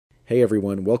Hey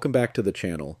everyone, welcome back to the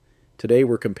channel. Today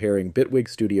we're comparing Bitwig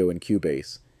Studio and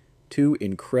Cubase, two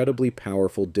incredibly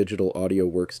powerful digital audio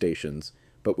workstations,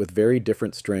 but with very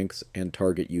different strengths and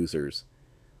target users.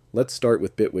 Let's start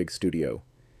with Bitwig Studio.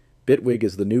 Bitwig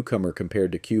is the newcomer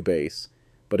compared to Cubase,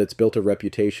 but it's built a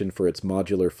reputation for its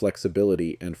modular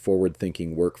flexibility and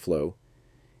forward-thinking workflow.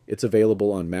 It's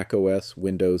available on macOS,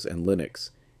 Windows, and Linux,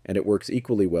 and it works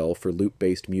equally well for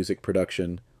loop-based music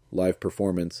production, live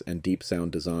performance, and deep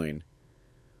sound design.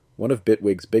 One of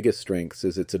Bitwig's biggest strengths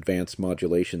is its advanced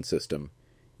modulation system.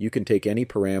 You can take any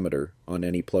parameter on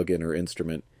any plugin or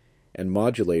instrument and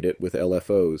modulate it with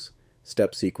LFOs,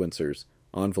 step sequencers,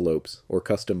 envelopes, or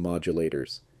custom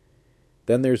modulators.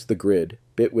 Then there's the Grid,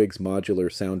 Bitwig's modular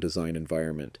sound design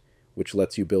environment, which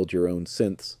lets you build your own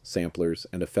synths, samplers,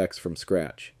 and effects from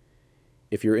scratch.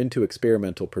 If you're into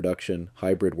experimental production,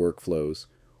 hybrid workflows,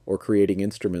 or creating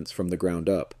instruments from the ground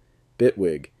up,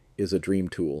 Bitwig is a dream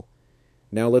tool.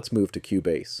 Now let's move to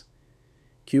Cubase.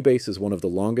 Cubase is one of the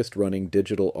longest-running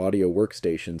digital audio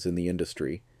workstations in the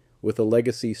industry, with a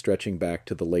legacy stretching back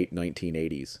to the late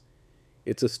 1980s.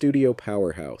 It's a studio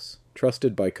powerhouse,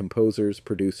 trusted by composers,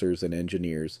 producers, and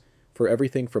engineers for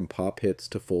everything from pop hits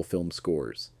to full film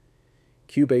scores.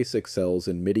 Cubase excels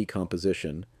in MIDI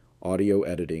composition, audio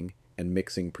editing, and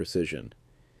mixing precision.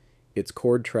 Its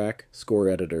chord track, score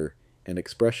editor, and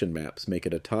expression maps make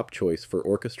it a top choice for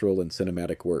orchestral and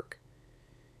cinematic work.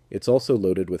 It's also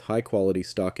loaded with high-quality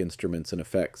stock instruments and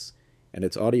effects, and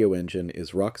its audio engine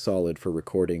is rock solid for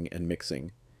recording and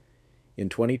mixing. In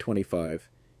 2025,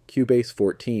 Cubase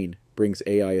 14 brings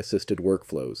AI-assisted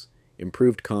workflows,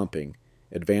 improved comping,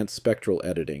 advanced spectral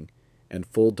editing, and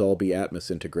full Dolby Atmos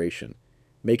integration,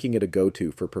 making it a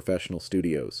go-to for professional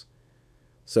studios.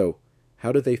 So,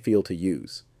 how do they feel to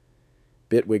use?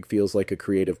 Bitwig feels like a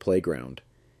creative playground.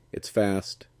 It's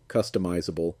fast,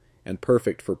 customizable, and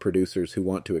perfect for producers who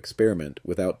want to experiment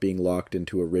without being locked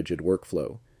into a rigid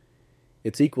workflow.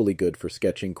 It's equally good for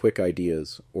sketching quick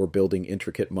ideas or building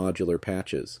intricate modular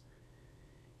patches.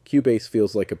 Cubase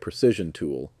feels like a precision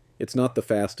tool. It's not the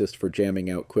fastest for jamming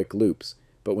out quick loops,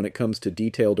 but when it comes to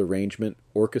detailed arrangement,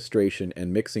 orchestration,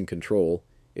 and mixing control,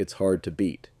 it's hard to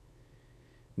beat.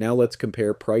 Now let's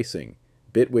compare pricing.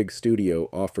 Bitwig Studio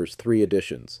offers 3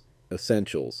 editions: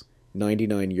 Essentials,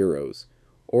 €99,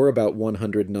 or about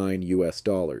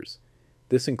 $109.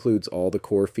 This includes all the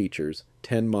core features,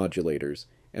 10 modulators,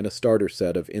 and a starter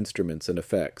set of instruments and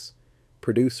effects.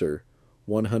 Producer,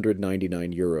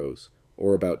 €199,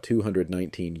 or about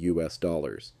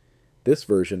 $219. This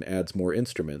version adds more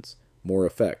instruments, more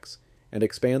effects, and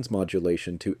expands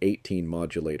modulation to 18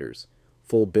 modulators.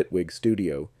 Full Bitwig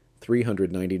Studio,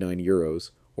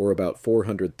 €399, or about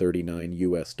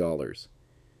 $439.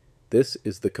 This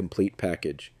is the complete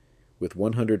package, with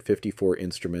 154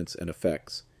 instruments and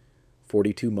effects,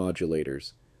 42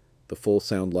 modulators, the full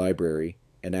sound library,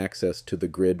 and access to the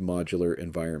Grid modular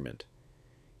environment.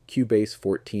 Cubase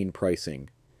 14 pricing.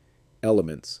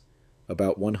 Elements,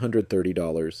 about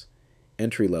 $130.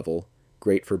 Entry level,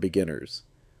 great for beginners.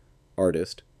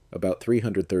 Artist, about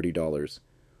 $330.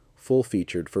 Full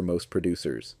featured for most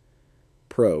producers.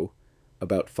 Pro,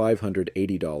 about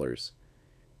 $580.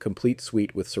 Complete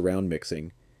suite with surround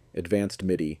mixing, advanced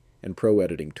MIDI, and pro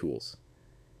editing tools.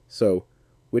 So,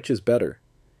 which is better?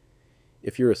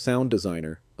 If you're a sound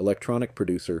designer, electronic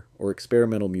producer, or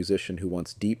experimental musician who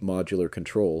wants deep modular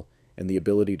control and the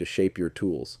ability to shape your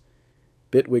tools,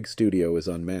 Bitwig Studio is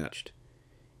unmatched.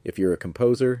 If you're a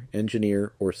composer,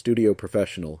 engineer, or studio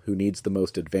professional who needs the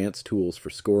most advanced tools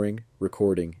for scoring,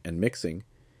 recording, and mixing,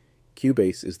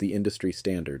 Cubase is the industry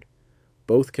standard.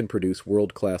 Both can produce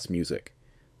world-class music.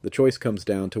 The choice comes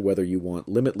down to whether you want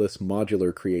limitless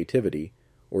modular creativity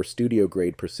or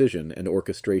studio-grade precision and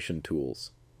orchestration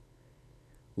tools.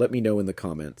 Let me know in the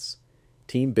comments,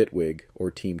 Team Bitwig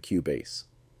or Team Cubase.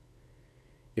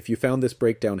 If you found this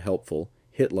breakdown helpful,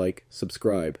 hit like,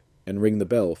 subscribe, and ring the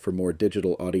bell for more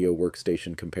digital audio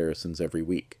workstation comparisons every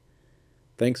week.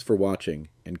 Thanks for watching,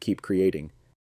 and keep creating.